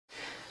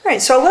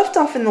Alright, so I left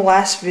off in the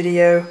last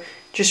video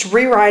just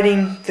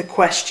rewriting the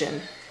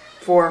question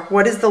for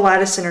what is the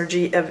lattice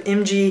energy of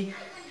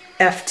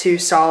MgF2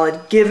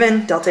 solid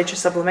given delta H of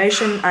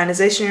sublimation,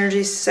 ionization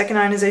energy, second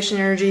ionization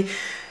energy,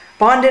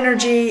 bond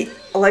energy,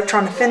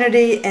 electron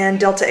affinity, and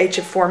delta H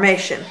of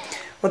formation.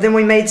 Well, then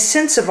we made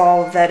sense of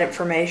all of that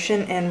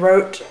information and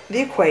wrote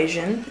the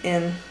equation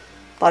in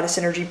lattice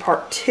energy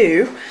part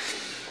 2.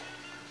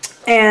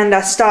 And I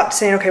stopped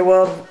saying, okay,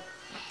 well,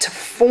 to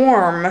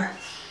form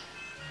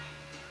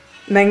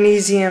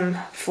magnesium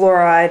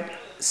fluoride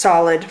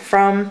solid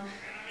from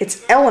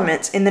its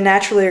elements in the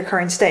naturally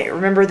occurring state.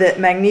 Remember that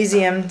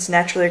magnesium's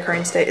naturally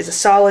occurring state is a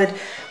solid.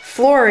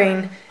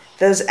 Fluorine,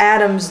 those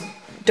atoms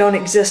don't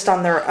exist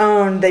on their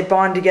own. They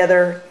bond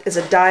together as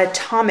a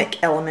diatomic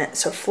element.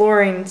 So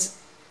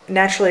fluorine's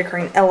naturally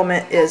occurring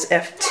element is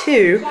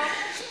F2.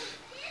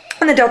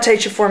 And the delta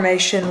H of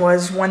formation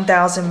was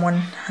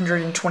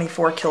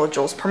 1,124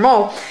 kilojoules per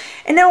mole.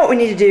 And now what we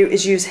need to do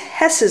is use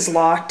Hess's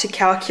law to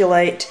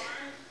calculate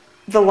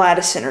the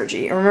lattice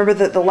energy. And remember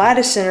that the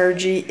lattice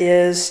energy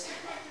is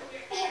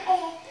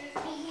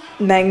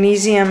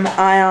magnesium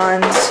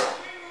ions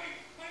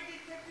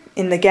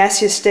in the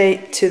gaseous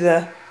state to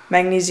the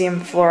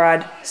magnesium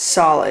fluoride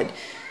solid.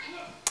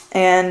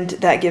 And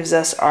that gives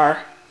us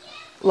our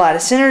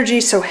lattice energy.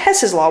 So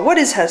Hess's law, what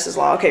is Hess's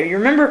law? Okay, you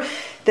remember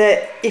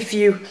that if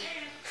you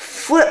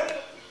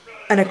flip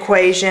an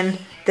equation,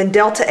 then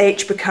delta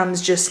H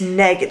becomes just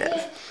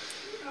negative.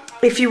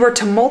 If you were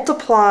to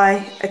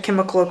multiply a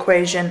chemical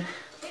equation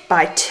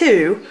by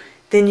 2,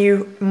 then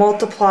you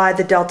multiply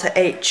the delta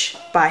H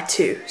by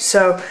 2.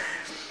 So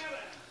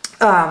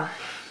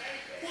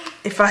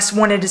if I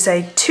wanted to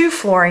say 2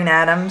 fluorine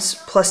atoms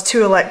plus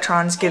 2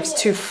 electrons gives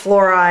 2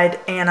 fluoride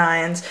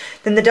anions,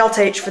 then the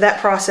delta H for that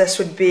process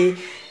would be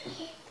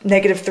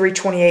negative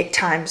 328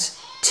 times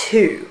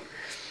 2.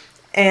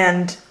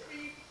 And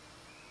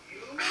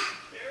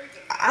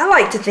I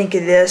like to think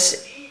of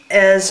this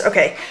as,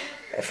 okay,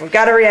 if we've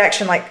got a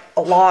reaction like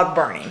a log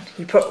burning,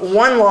 you put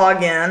 1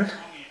 log in,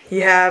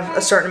 you have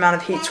a certain amount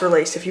of heat's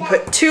released. If you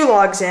put 2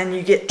 logs in,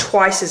 you get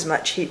twice as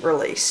much heat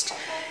released.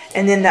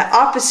 And then the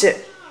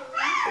opposite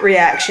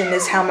reaction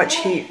is how much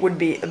heat would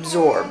be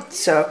absorbed.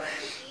 So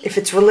if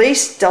it's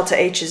released, delta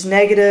H is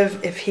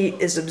negative. If heat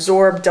is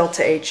absorbed,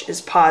 delta H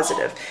is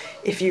positive.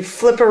 If you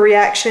flip a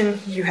reaction,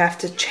 you have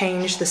to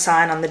change the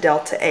sign on the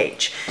delta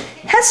H.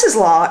 Hess's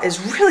law is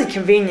really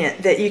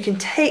convenient that you can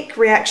take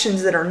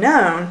reactions that are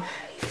known,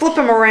 flip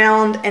them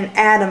around and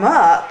add them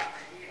up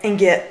and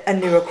get a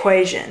new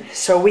equation.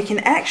 So we can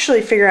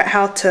actually figure out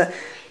how to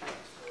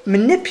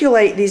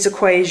manipulate these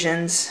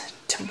equations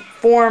to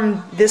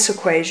form this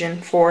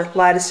equation for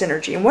lattice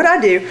energy. And what I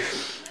do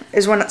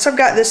is once I've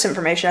got this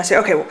information, I say,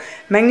 okay, well,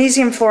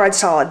 magnesium fluoride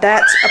solid,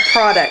 that's a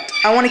product.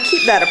 I want to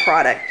keep that a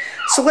product.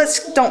 So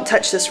don't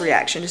touch this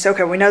reaction. Just,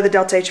 okay, we know the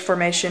delta H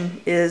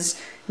formation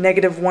is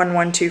negative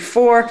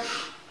 1124.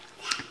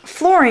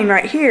 Fluorine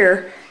right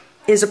here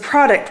is a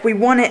product. We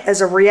want it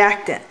as a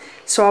reactant.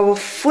 So I will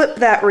flip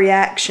that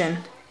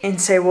reaction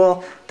and say,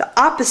 well, the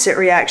opposite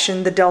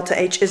reaction, the delta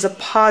H, is a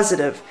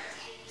positive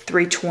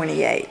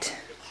 328.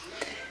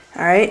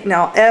 All right,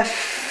 now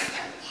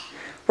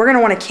we're going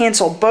to want to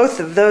cancel both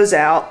of those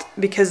out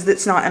because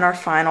it's not in our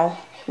final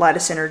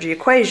lattice energy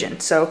equation.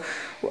 So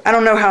I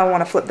don't know how I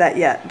want to flip that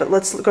yet, but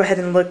let's go ahead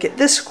and look at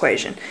this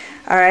equation.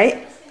 All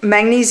right,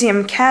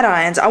 magnesium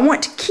cations, I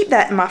want to keep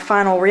that in my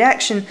final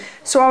reaction,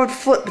 so I would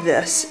flip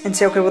this and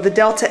say, okay, well, the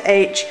delta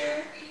H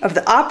of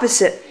the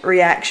opposite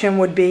reaction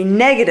would be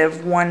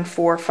negative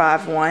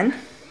 1451.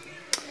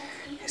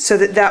 So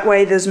that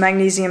way those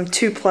magnesium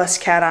 2+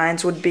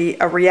 cations would be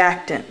a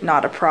reactant,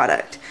 not a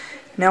product.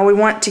 Now we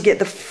want to get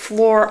the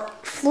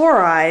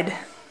fluoride.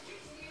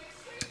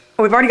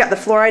 Oh, we've already got the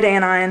fluoride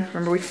anion.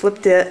 Remember, we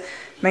flipped it.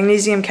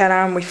 Magnesium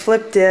cation, we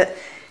flipped it.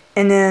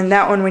 And then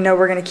that one we know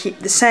we're going to keep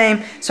the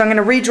same. So I'm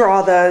going to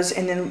redraw those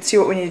and then see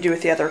what we need to do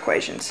with the other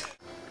equations.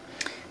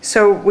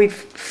 So we've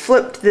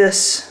flipped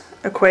this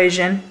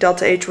equation.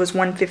 Delta H was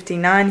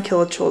 159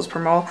 kilojoules per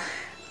mole.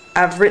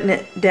 I've written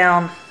it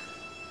down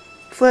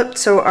flipped,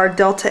 so our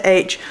delta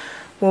H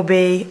will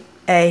be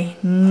a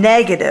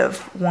negative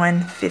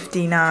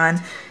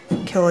 159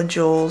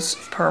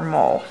 kilojoules per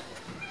mole.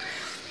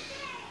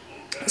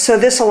 So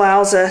this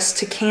allows us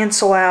to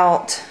cancel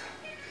out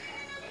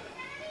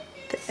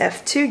the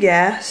F2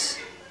 gas.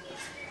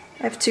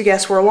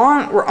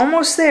 We're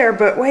almost there,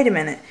 but wait a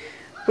minute.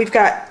 We've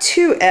got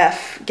 2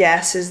 F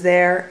gases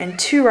there and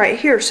 2 right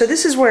here. So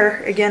this is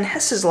where, again,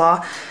 Hess's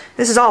law,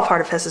 this is all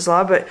part of Hess's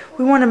law, but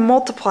we want to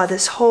multiply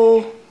this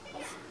whole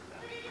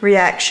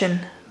reaction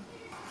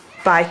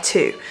by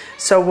 2.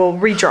 So we'll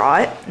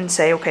redraw it and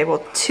say, okay,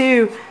 well,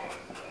 2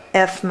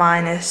 F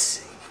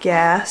minus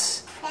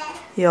gas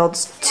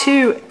yields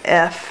 2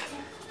 F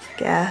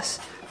gas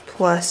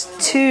plus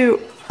 2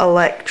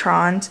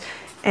 electrons,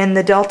 and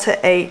the delta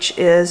H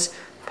is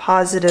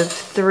positive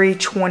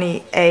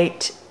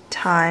 328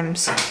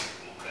 times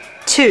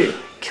 2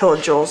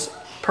 kilojoules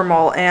per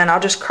mole. And I'll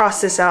just cross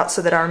this out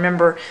so that I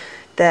remember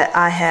that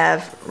I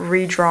have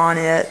redrawn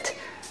it.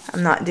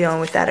 I'm not dealing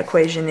with that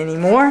equation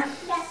anymore.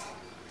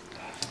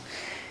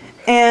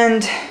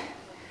 And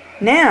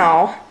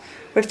now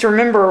we have to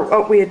remember,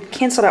 oh, we had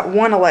canceled out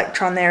one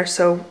electron there,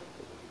 so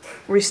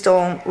we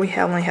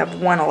only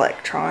have one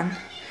electron.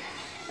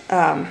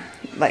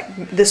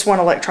 Like this one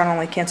electron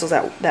only cancels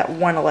out that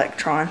one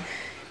electron.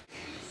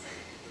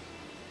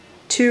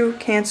 2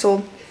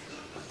 canceled,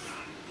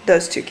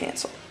 those 2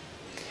 canceled.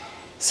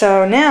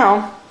 So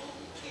now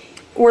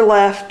we're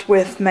left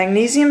with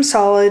magnesium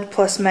solid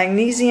plus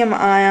magnesium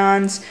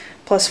ions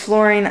plus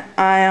fluorine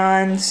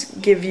ions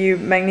give you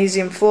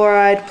magnesium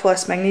fluoride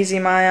plus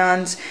magnesium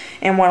ions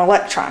and 1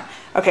 electron.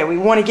 Okay, we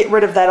want to get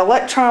rid of that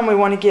electron, we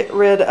want to get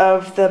rid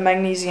of the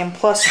magnesium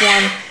plus 1,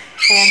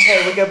 and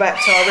hey, we go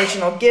back to our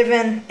original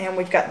given, and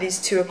we've got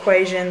these 2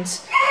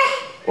 equations.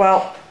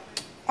 Well,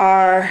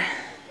 our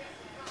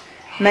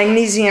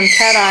magnesium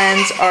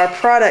cations are a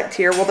product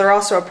here. Well, they're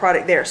also a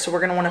product there, so we're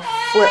going to want to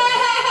flip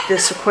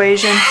this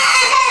equation.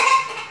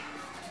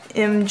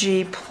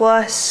 Mg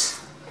plus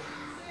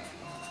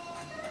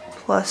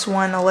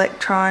 1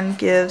 electron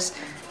gives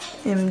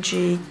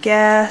Mg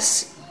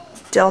gas.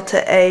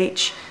 Delta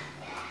H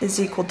is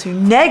equal to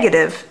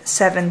negative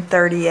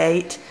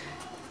 738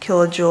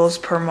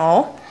 kilojoules per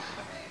mole.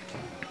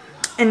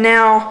 And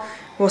now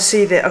we'll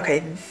see that,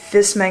 okay,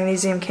 this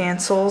magnesium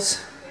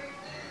cancels.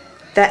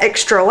 That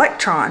extra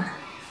electron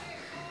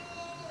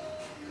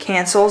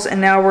cancels,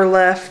 and now we're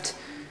left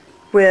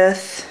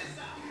with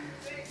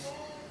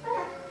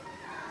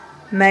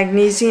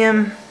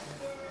magnesium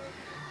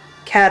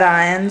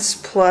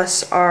cations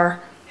plus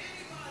our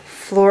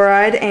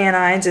fluoride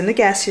anions in the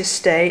gaseous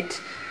state.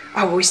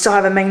 Oh, but we still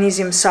have a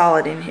magnesium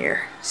solid in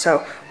here,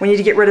 so we need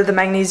to get rid of the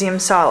magnesium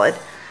solid.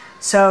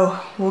 So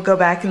we'll go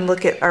back and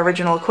look at our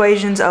original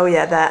equations. Oh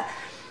yeah, that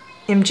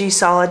Mg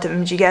solid to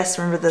Mg gas,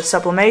 remember the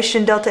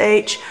sublimation delta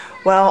H?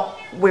 Well,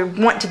 we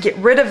want to get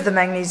rid of the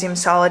magnesium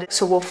solid,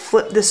 so we'll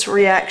flip this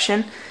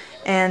reaction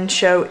and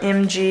show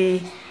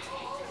Mg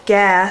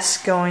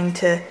gas going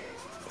to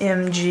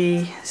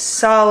Mg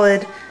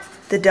solid.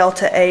 The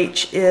delta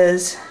H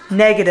is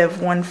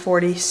negative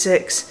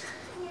 146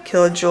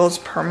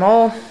 kilojoules per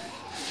mole.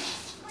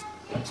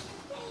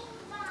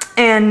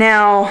 And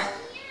now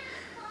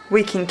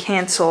we can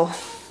cancel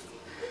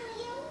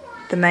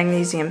the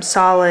magnesium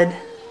solid.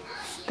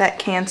 That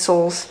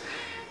cancels,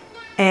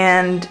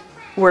 and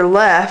we're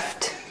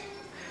left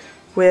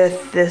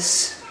with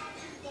this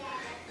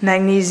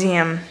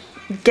magnesium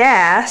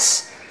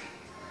gas,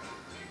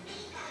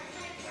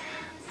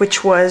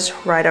 which was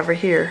right over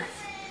here.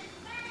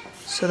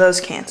 So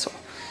those cancel.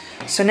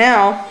 So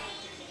now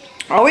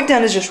all we've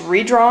done is just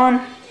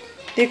redrawn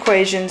the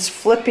equations,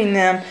 flipping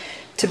them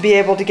to be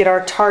able to get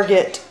our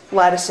target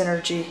lattice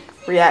energy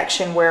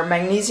reaction, where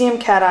magnesium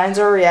cations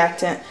are a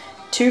reactant,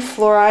 2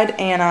 fluoride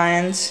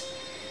anions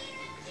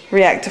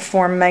react to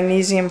form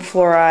magnesium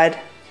fluoride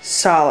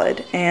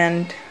solid.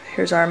 And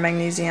here's our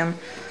magnesium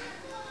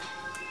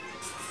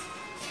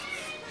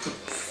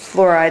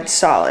fluoride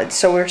solid.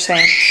 So we're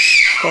saying,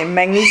 okay,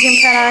 magnesium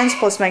cations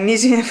plus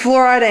magnesium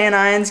fluoride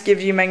anions give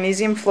you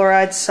magnesium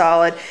fluoride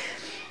solid.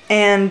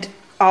 And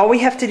all we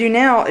have to do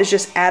now is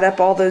just add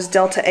up all those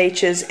delta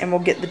H's, and we'll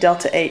get the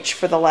delta H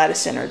for the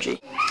lattice energy.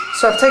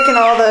 So I've taken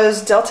all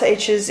those delta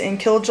H's in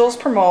kilojoules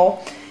per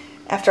mole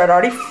after I'd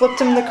already flipped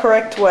them the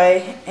correct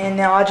way, and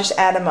now I just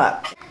add them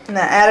up. And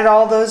I added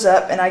all those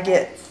up, and I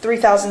get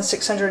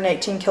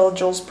 3,618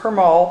 kilojoules per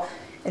mole.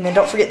 And then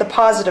don't forget the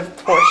positive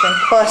portion,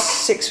 plus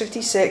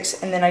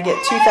 656, and then I get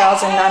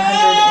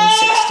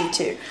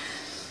 2,962.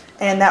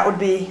 And that would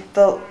be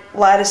the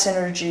lattice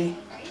energy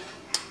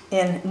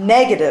in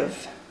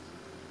negative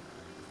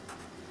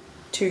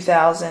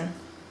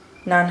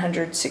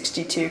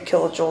 2,962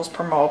 kilojoules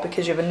per mole,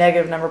 because you have a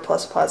negative number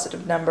plus a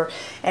positive number,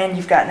 and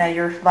you've got now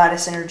your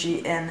lattice energy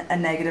in a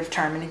negative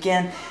term. And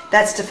again,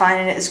 that's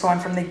defining it as going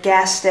from the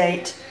gas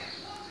state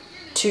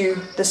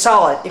to the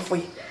solid. If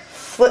we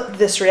flip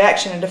this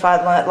reaction and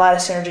define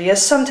lattice energy,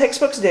 as some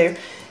textbooks do,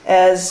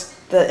 as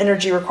the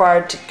energy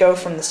required to go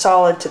from the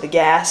solid to the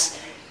gas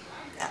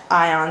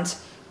ions,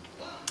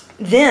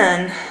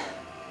 then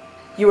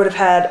you would have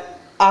had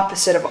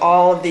opposite of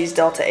all of these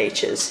delta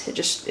H's.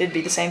 It'd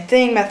be the same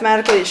thing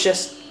mathematically, it's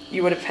just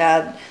you would have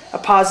had a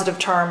positive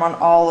term on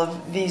all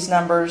of these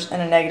numbers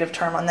and a negative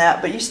term on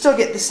that, but you still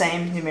get the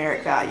same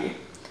numeric value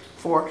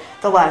for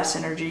the lattice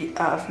energy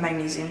of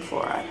magnesium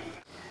fluoride.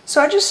 So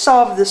I just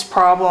solved this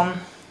problem.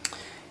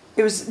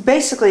 It was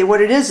basically,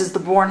 what it is the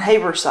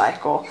Born-Haber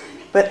cycle,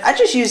 but I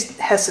just used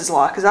Hess's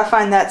law because I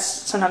find that's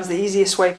sometimes the easiest way